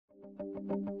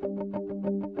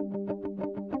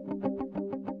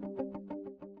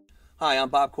Hi, I'm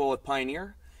Bob Cole with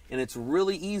Pioneer, and it's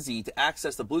really easy to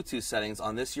access the Bluetooth settings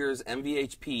on this year's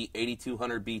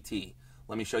MVH-P8200BT.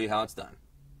 Let me show you how it's done.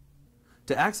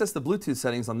 To access the Bluetooth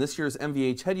settings on this year's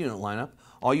MVH head unit lineup,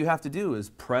 all you have to do is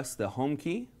press the home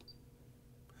key,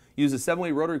 use the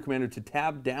 7-way rotary commander to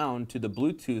tab down to the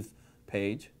Bluetooth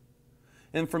page,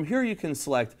 and from here you can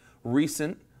select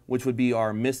recent, which would be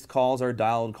our missed calls, our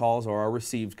dialed calls, or our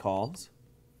received calls.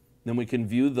 Then we can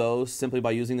view those simply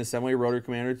by using the 7-way rotary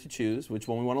commander to choose which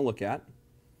one we want to look at.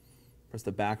 Press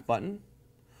the back button.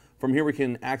 From here we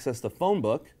can access the phone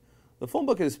book. The phone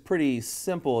book is pretty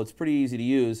simple, it's pretty easy to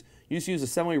use. You just use the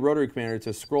 7-way rotary commander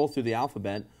to scroll through the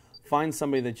alphabet, find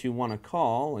somebody that you want to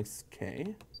call, like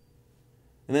K,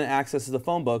 and then it accesses the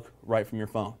phone book right from your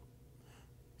phone.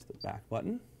 Press the back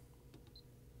button.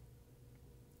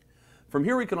 From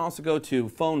here we can also go to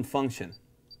phone function.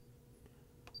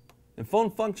 In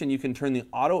phone function, you can turn the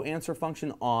auto answer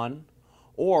function on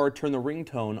or turn the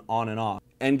ringtone on and off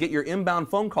and get your inbound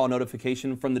phone call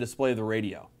notification from the display of the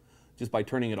radio just by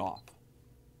turning it off.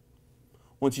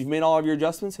 Once you've made all of your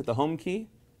adjustments, hit the home key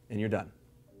and you're done.